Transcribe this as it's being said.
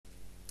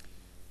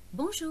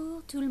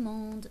Bonjour tout le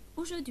monde,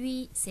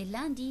 aujourd'hui c'est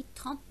lundi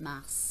 30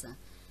 mars.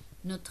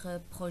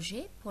 Notre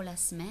projet pour la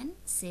semaine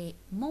c'est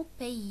Mon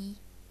pays.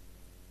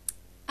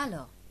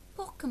 Alors,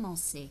 pour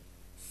commencer,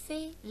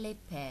 fais les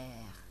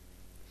paires.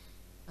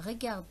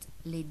 Regarde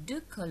les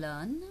deux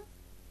colonnes,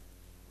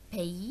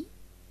 pays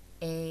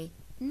et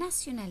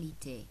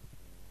nationalité.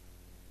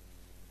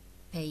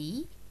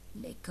 Pays,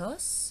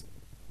 l'Écosse,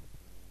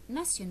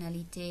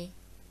 nationalité,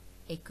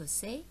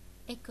 écossais,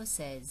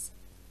 écossaise.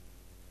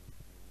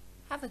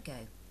 Have a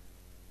go.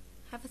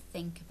 Have a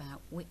think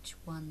about which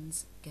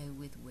ones go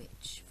with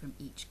which from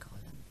each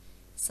column.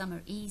 Some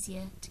are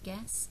easier to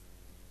guess,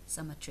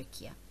 some are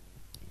trickier.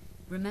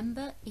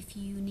 Remember, if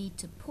you need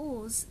to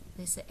pause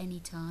this at any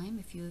time,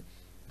 if you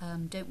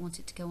don't want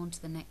it to go on to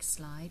the next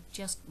slide,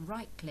 just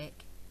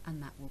right-click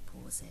and that will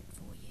pause it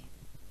for you.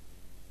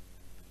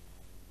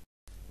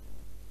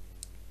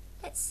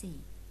 Let's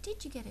see,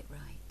 did you get it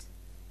right?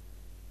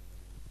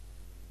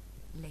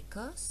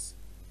 L'Écosse,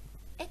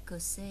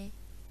 écossais,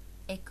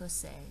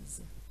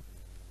 écossaise.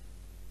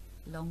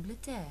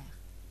 L'Angleterre,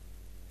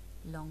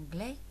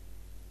 l'anglais,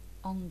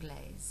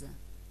 anglaise.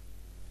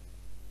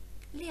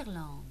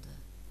 L'Irlande,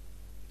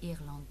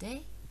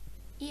 irlandais,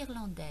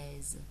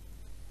 irlandaise.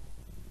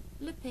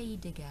 Le pays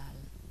de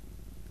Galles,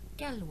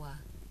 gallois,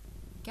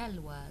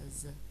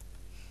 galloise.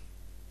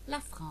 La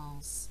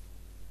France,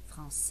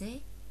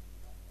 français,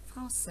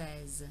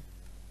 française.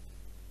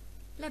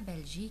 La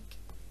Belgique,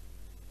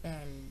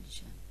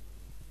 belge.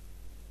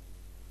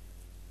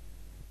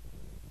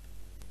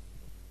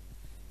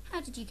 How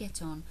did you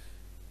get on?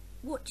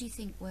 What do you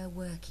think we're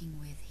working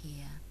with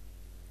here?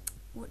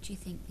 What do you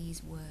think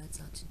these words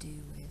are to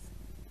do with?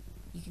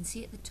 You can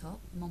see at the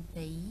top, mon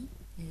pays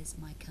is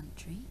my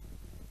country.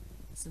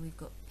 So we've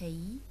got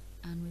pays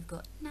and we've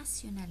got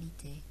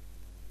nationalité.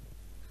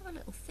 Have a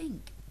little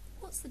think.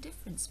 What's the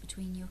difference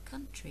between your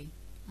country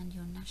and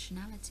your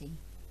nationality?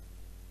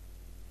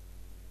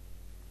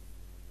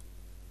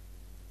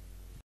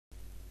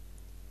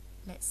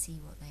 Let's see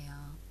what they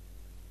are.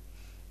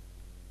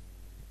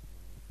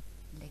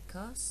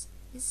 L'Écosse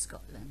is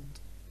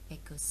Scotland.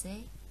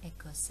 Écossais,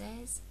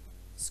 écossaise,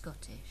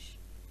 Scottish.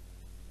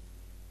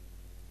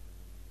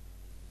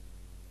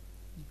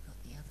 You've got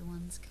the other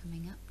ones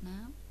coming up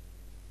now.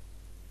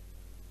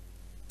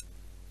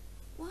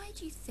 Why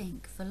do you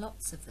think for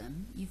lots of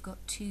them you've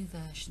got two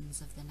versions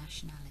of the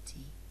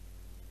nationality?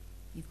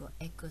 You've got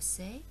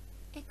écossais,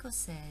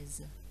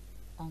 écossaise,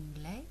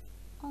 anglais,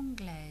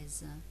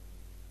 anglaise,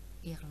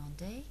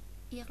 irlandais,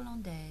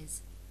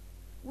 irlandaise.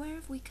 Where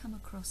have we come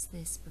across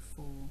this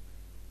before?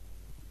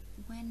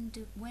 When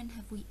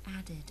have we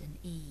added an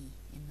E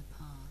in the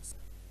past?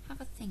 Have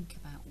a think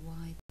about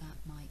why that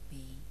might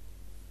be.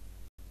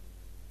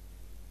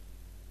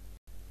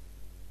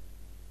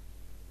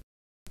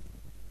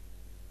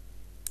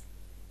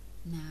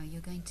 Now you're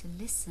going to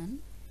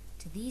listen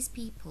to these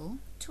people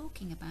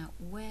talking about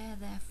where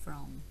they're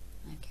from,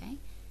 okay?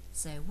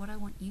 So what I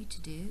want you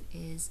to do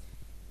is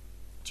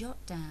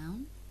jot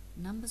down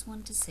numbers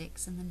 1 to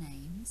 6 and the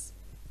names,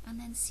 and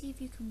then see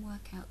if you can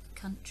work out the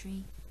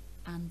country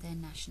and their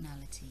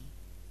nationality.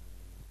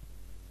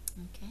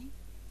 Okay?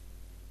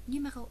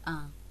 Numéro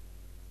 1.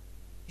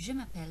 Je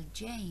m'appelle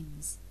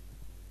James.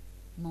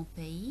 Mon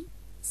pays,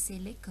 c'est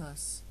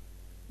l'Écosse.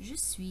 Je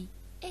suis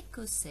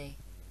écossais.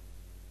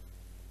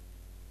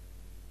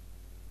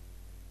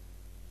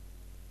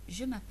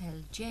 Je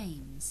m'appelle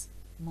James.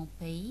 Mon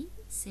pays,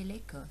 c'est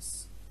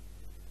l'Écosse.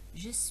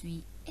 Je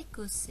suis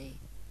écossais.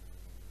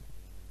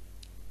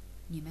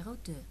 Numéro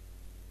 2.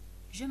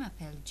 Je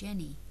m'appelle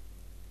Jenny.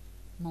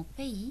 Mon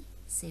pays,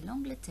 c'est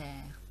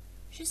l'Angleterre.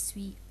 Je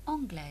suis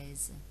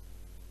anglaise.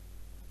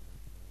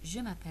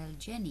 Je m'appelle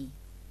Jenny.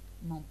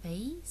 Mon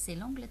pays, c'est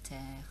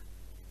l'Angleterre.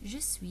 Je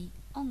suis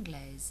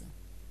anglaise.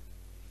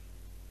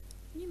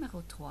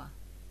 Numéro 3.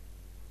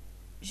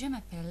 Je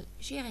m'appelle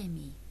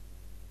Jérémy.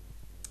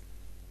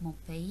 Mon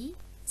pays,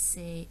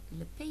 c'est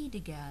le pays de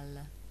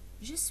Galles.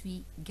 Je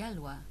suis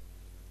gallois.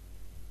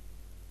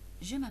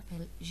 Je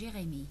m'appelle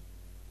Jérémy.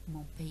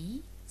 Mon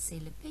pays, c'est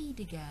le pays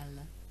de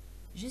Galles.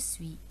 Je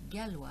suis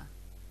gallois.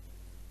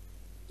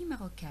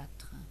 Numéro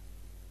 4.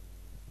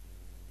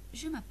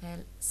 Je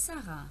m'appelle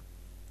Sarah.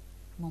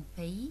 Mon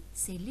pays,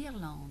 c'est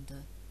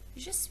l'Irlande.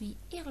 Je suis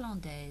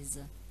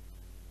irlandaise.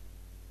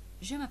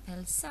 Je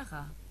m'appelle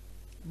Sarah.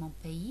 Mon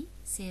pays,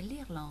 c'est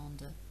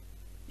l'Irlande.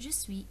 Je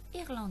suis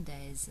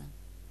irlandaise.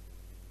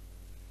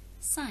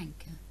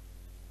 5.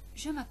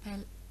 Je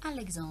m'appelle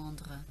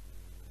Alexandre.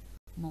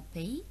 Mon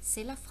pays,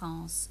 c'est la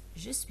France.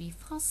 Je suis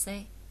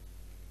français.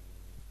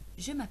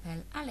 Je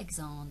m'appelle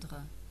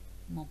Alexandre.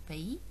 Mon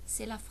pays,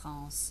 c'est la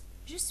France.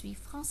 Je suis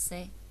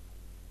français.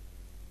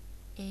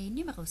 Et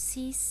numéro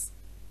 6.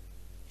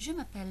 Je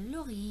m'appelle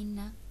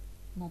Laurine.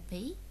 Mon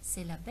pays,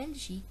 c'est la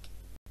Belgique.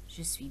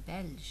 Je suis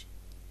belge.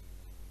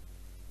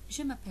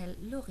 Je m'appelle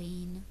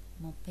Laurine.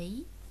 Mon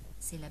pays,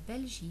 c'est la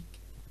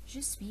Belgique.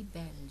 Je suis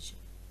belge.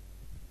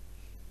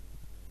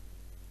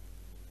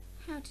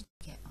 How did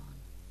you get on?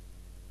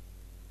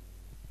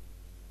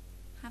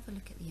 Have a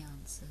look at the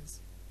answers.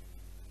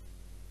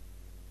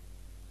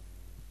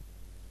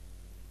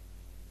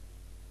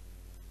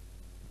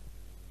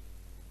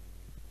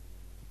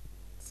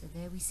 So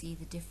there we see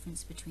the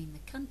difference between the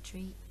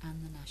country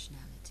and the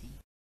nationality.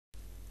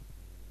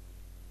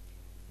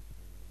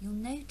 You'll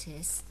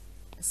notice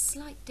a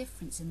slight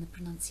difference in the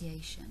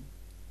pronunciation.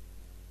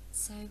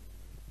 So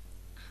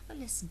have a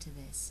listen to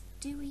this.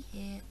 Do we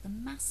hear the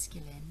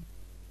masculine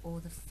or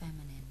the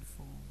feminine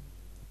form?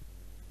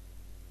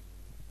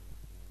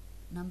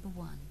 Number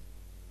 1.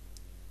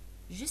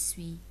 Je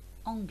suis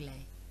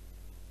anglais.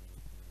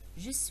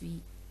 Je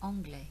suis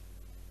anglais.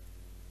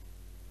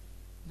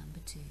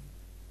 Number 2.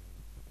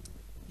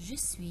 Je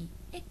suis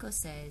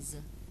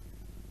écossaise.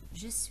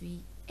 Je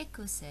suis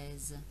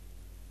écossaise.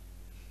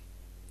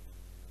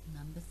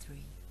 Number 3.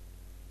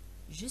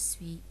 Je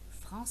suis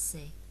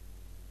français.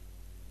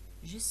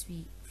 Je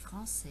suis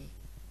français.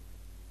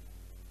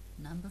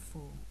 Number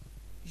 4.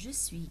 Je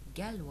suis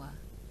gallois.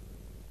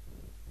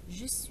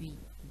 Je suis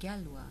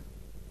gallois.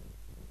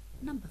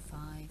 Number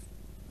 5.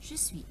 Je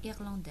suis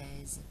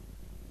irlandaise.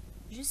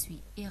 Je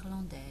suis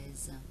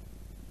irlandaise.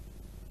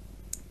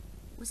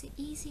 Was it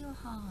easy or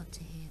hard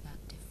to hear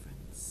that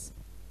difference?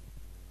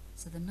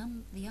 So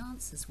the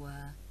answers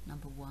were,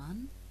 number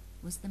 1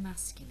 was the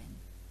masculine,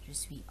 je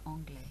suis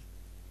anglais.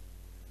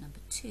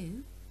 Number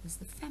 2 was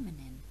the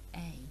feminine,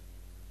 A,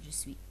 je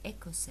suis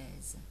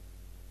écossaise.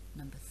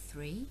 Number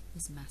 3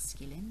 was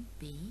masculine,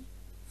 B,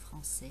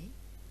 français.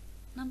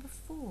 Number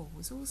 4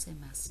 was also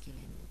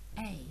masculine,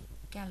 A,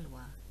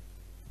 gallois.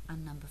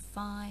 And number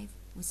 5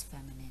 was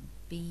feminine,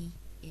 B,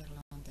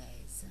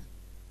 irlandaise.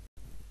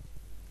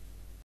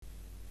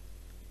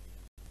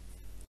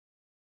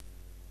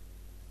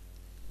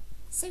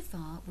 So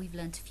far we've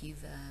learnt a few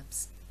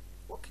verbs.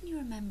 What can you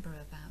remember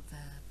about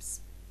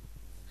verbs?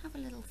 Have a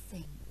little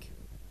think.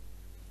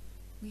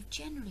 We've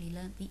generally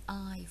learnt the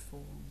I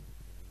form.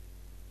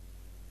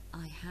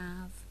 I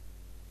have,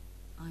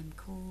 I'm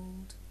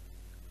called,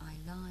 I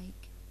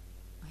like,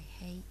 I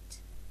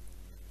hate.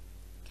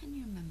 Can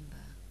you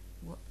remember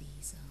what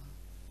these are?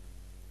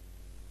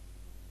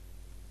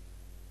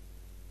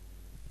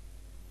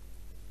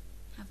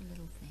 Have a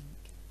little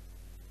think.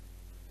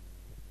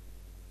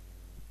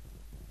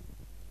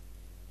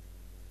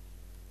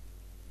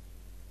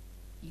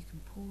 You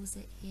can pause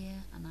it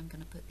here and I'm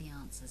going to put the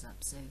answers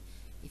up, so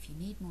if you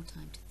need more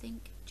time to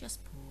think, just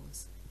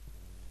pause.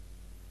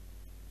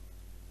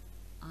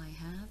 I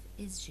have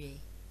is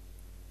j'ai.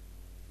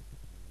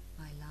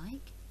 I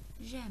like,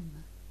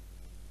 j'aime.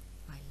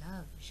 I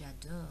love,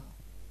 j'adore.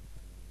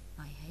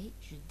 I hate,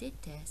 je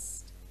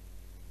déteste.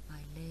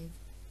 I live,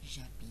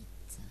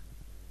 j'habite.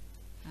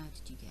 How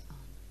did you get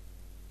on?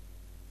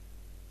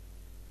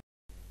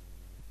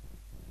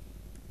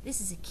 This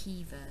is a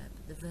key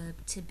verb, the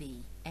verb to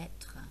be,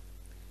 être.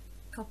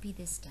 Copy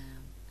this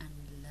down and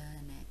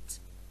learn it.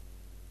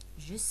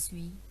 Je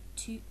suis,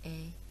 tu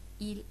es,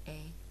 il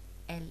est,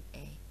 elle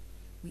est.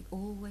 We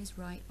always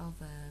write our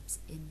verbs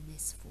in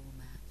this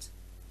format.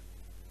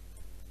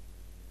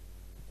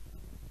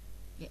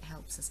 It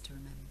helps us to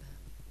remember.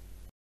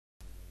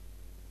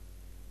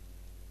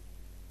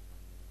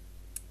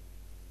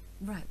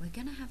 Right, we're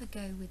going to have a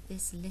go with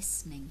this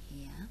listening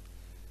here.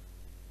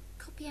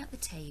 Copy out the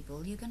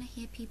table. You're going to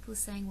hear people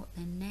saying what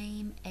their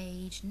name,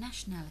 age,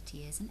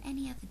 nationality is and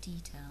any other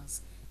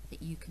details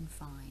that you can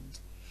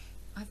find.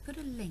 I've put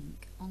a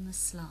link on the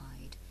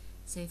slide,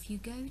 so if you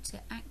go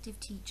to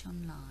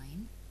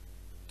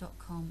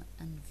activeteachonline.com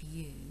and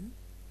view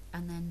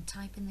and then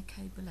type in the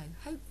code below,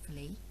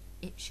 hopefully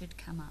it should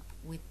come up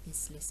with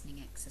this listening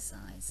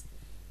exercise.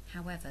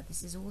 However,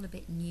 this is all a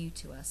bit new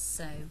to us,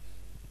 so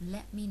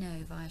let me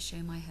know via Show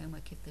My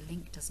Homework if the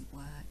link doesn't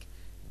work,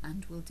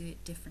 and we'll do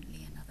it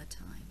differently another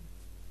time.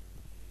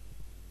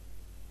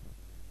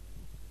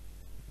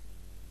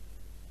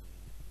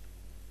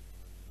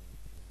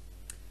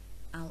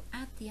 I'll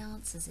add the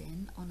answers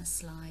in on a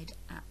slide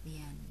at the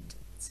end,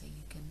 so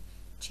you can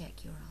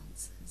check your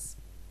answers.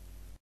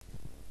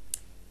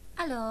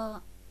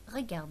 Alors,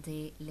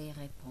 regardez les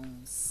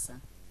réponses.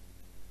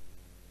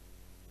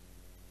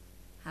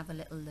 Have a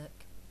little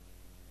look.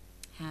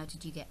 How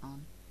did you get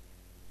on?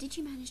 Did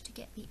you manage to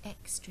get the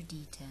extra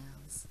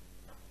details?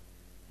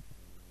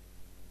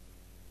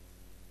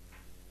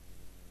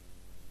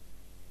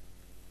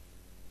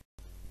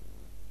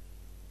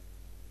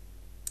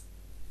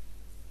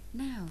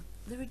 Now,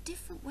 there are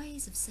different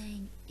ways of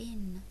saying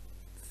in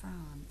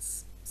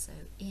France, so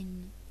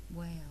in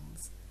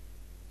Wales.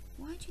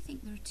 Why do you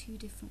think there are two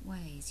different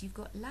ways? You've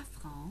got la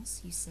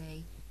France, you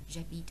say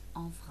j'habite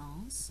en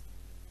France.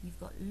 You've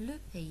got le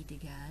Pays de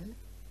Galles,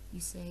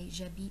 you say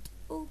j'habite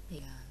au Pays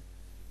de Galles.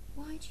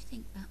 Why do you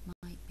think that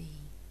might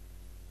be?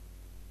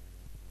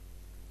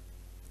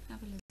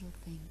 Have a little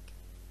think.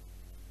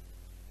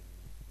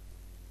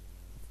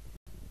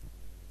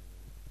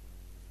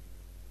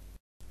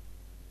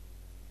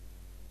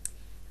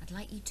 I'd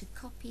like you to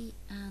copy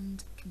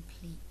and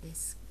complete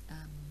this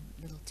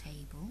little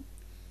table.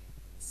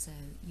 So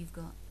you've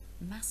got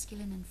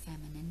masculine and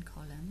feminine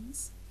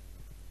columns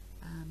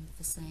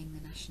for saying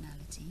the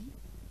nationality,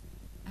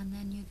 and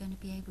then you're going to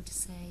be able to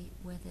say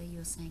whether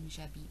you're saying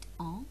j'habite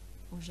en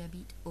or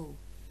j'habite au.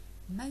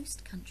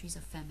 Most countries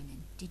are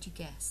feminine. Did you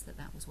guess that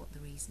that was what the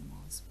reason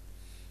was?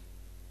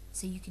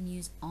 So you can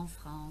use en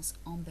France,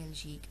 en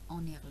Belgique,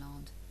 en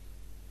Irlande.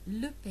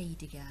 Le Pays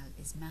de Galles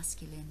is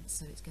masculine,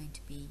 so it's going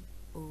to be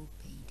au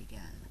Pays de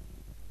Galles.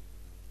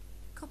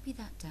 Copy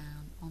that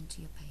down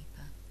onto your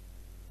paper,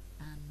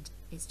 and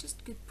it's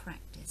just good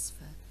practice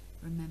for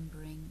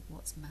remembering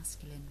what's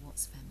masculine,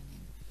 what's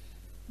feminine.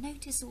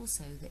 Notice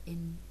also that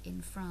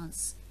in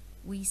France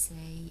we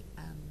say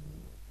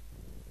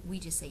we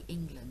just say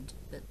England,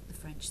 but the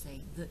French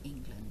say the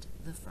England,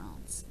 the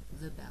France,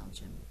 the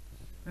Belgium.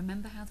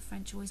 Remember how the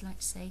French always like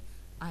to say,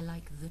 I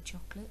like the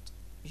chocolate,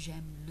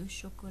 j'aime le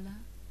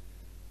chocolat.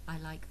 I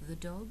like the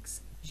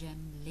dogs,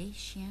 j'aime les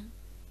chiens.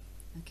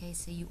 Okay,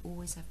 so you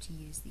always have to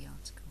use the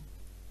article.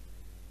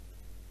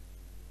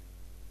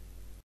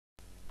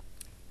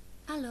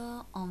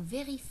 Alors, on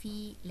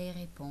vérifie les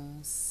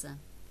réponses.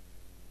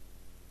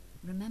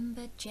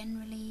 Remember,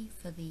 generally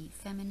for the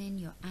feminine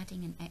you're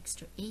adding an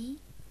extra E.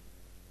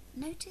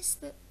 Notice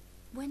that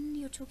when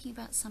you're talking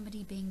about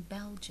somebody being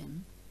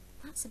Belgian,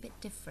 that's a bit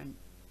different.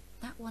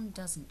 That one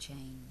doesn't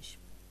change.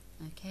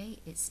 Okay,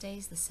 it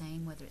stays the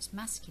same whether it's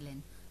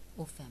masculine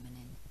or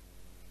feminine.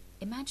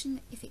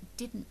 Imagine if it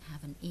didn't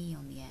have an E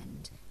on the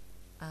end.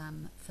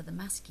 For the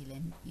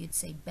masculine, you'd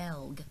say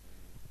Belg,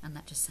 and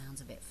that just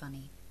sounds a bit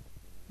funny.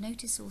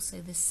 Notice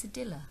also the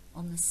cedilla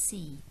on the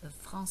C of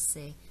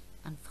français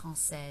and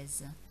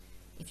française.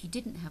 If you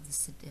didn't have the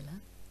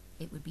cedilla,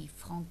 it would be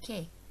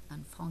franquais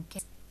and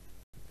francaise.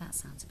 That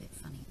sounds a bit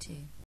funny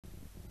too.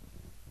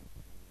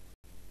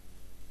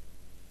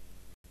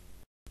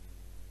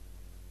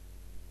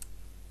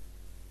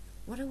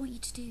 What I want you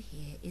to do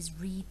here is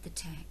read the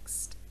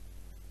text.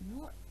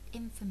 What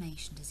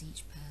information does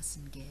each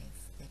person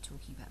give? They're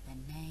talking about their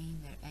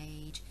name, their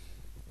age,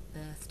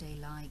 birthday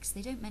likes.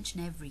 They don't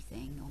mention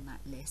everything on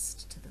that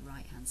list to the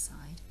right hand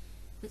side,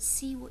 but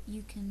see what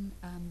you can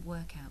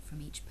work out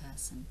from each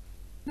person.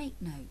 Make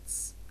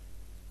notes.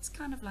 It's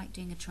kind of like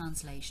doing a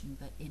translation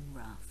but in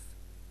rough.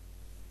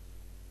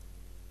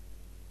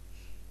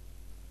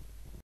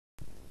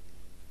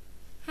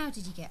 How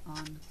did you get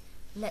on?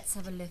 Let's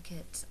have a look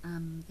at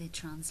the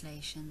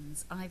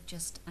translations. I've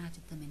just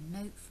added them in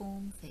note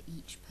form for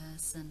each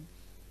person.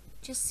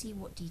 Just see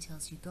what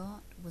details you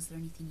got. Was there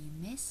anything you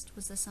missed?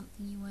 Was there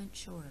something you weren't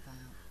sure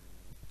about?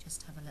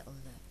 Just have a little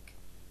look.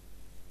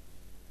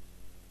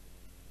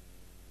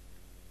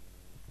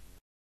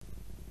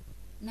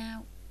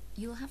 Now,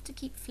 you'll have to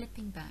keep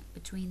flipping back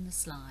between the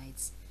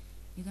slides.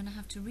 You're going to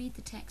have to read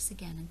the text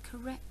again and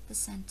correct the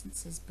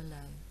sentences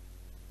below.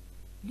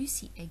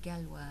 Lucie est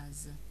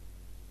galloise.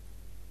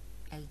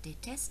 Elle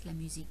déteste la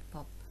musique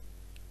pop.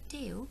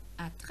 Théo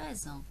a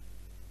 13 ans.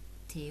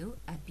 Théo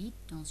habite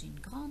dans une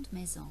grande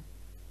maison.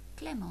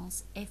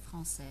 Clémence est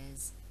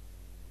française.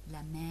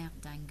 La mère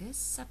d'Angus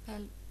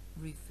s'appelle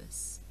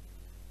Rufus.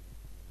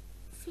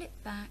 Flip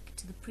back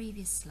to the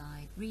previous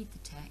slide, read the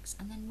text,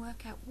 and then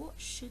work out what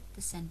should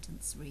the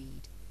sentence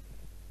read.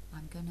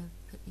 I'm going to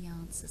put the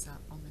answers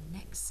up on the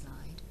next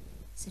slide,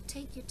 so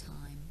take your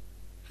time,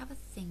 have a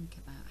think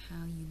about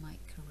how you might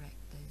correct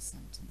those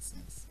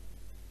sentences.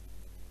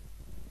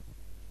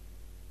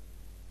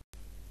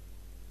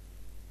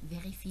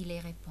 Vérifie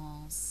les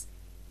réponses.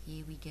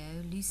 Here we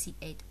go. Lucie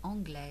est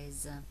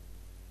anglaise.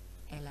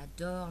 Elle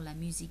adore la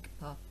musique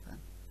pop.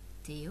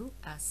 Théo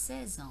a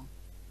 16 ans.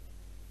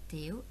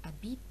 Théo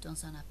habite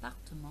dans un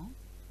appartement.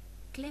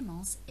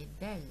 Clémence est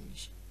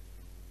belge.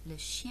 Le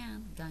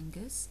chien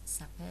d'Angus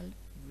s'appelle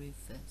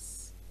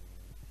Rufus.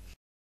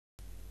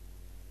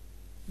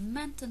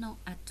 Maintenant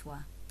à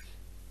toi.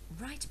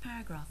 Write a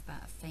paragraph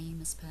about a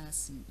famous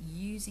person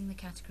using the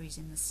categories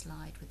in the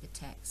slide with the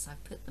text.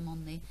 I've put them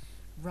on the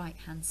right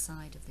hand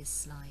side of this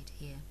slide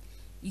here.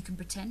 You can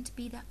pretend to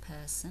be that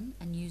person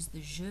and use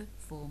the je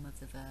form of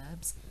the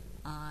verbs.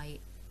 I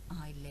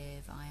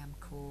live, I am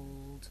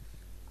called,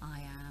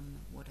 I am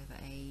whatever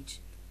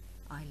age,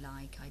 I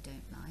like, I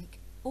don't like.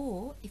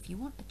 Or if you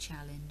want a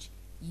challenge,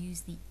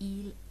 use the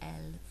il,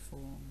 elle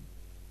form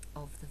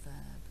of the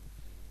verb.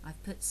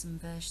 I've put some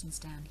versions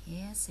down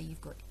here, so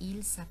you've got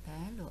il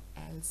s'appelle or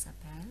elle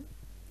s'appelle,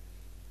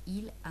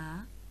 il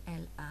a,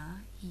 elle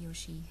a, he or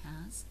she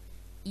has,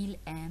 il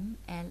aime,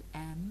 elle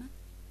aime,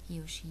 he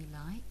or she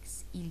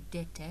likes, il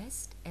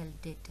déteste, elle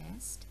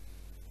déteste,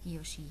 he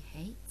or she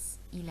hates,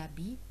 il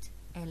habite,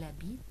 elle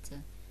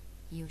habite,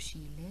 he or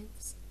she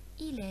lives,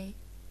 il est,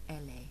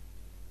 elle est,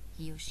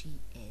 he or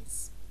she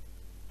is.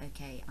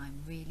 Okay,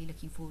 I'm really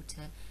looking forward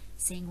to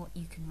seeing what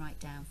you can write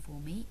down for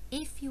me.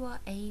 If you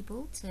are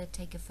able to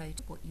take a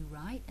photo of what you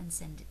write and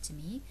send it to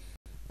me,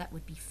 that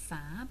would be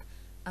fab.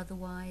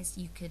 Otherwise,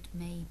 you could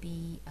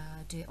maybe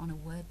do it on a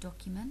Word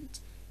document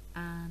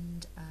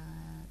and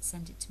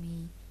send it to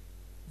me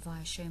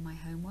via Show My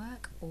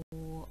Homework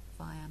or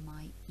via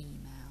my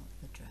email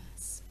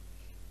address.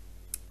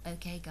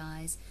 Okay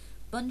guys,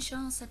 bonne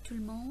chance à tout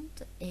le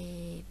monde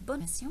et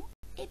bonne mission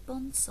et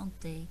bonne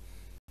santé.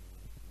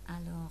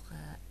 Alors,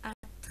 à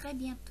très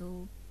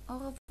bientôt. Au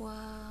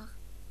revoir.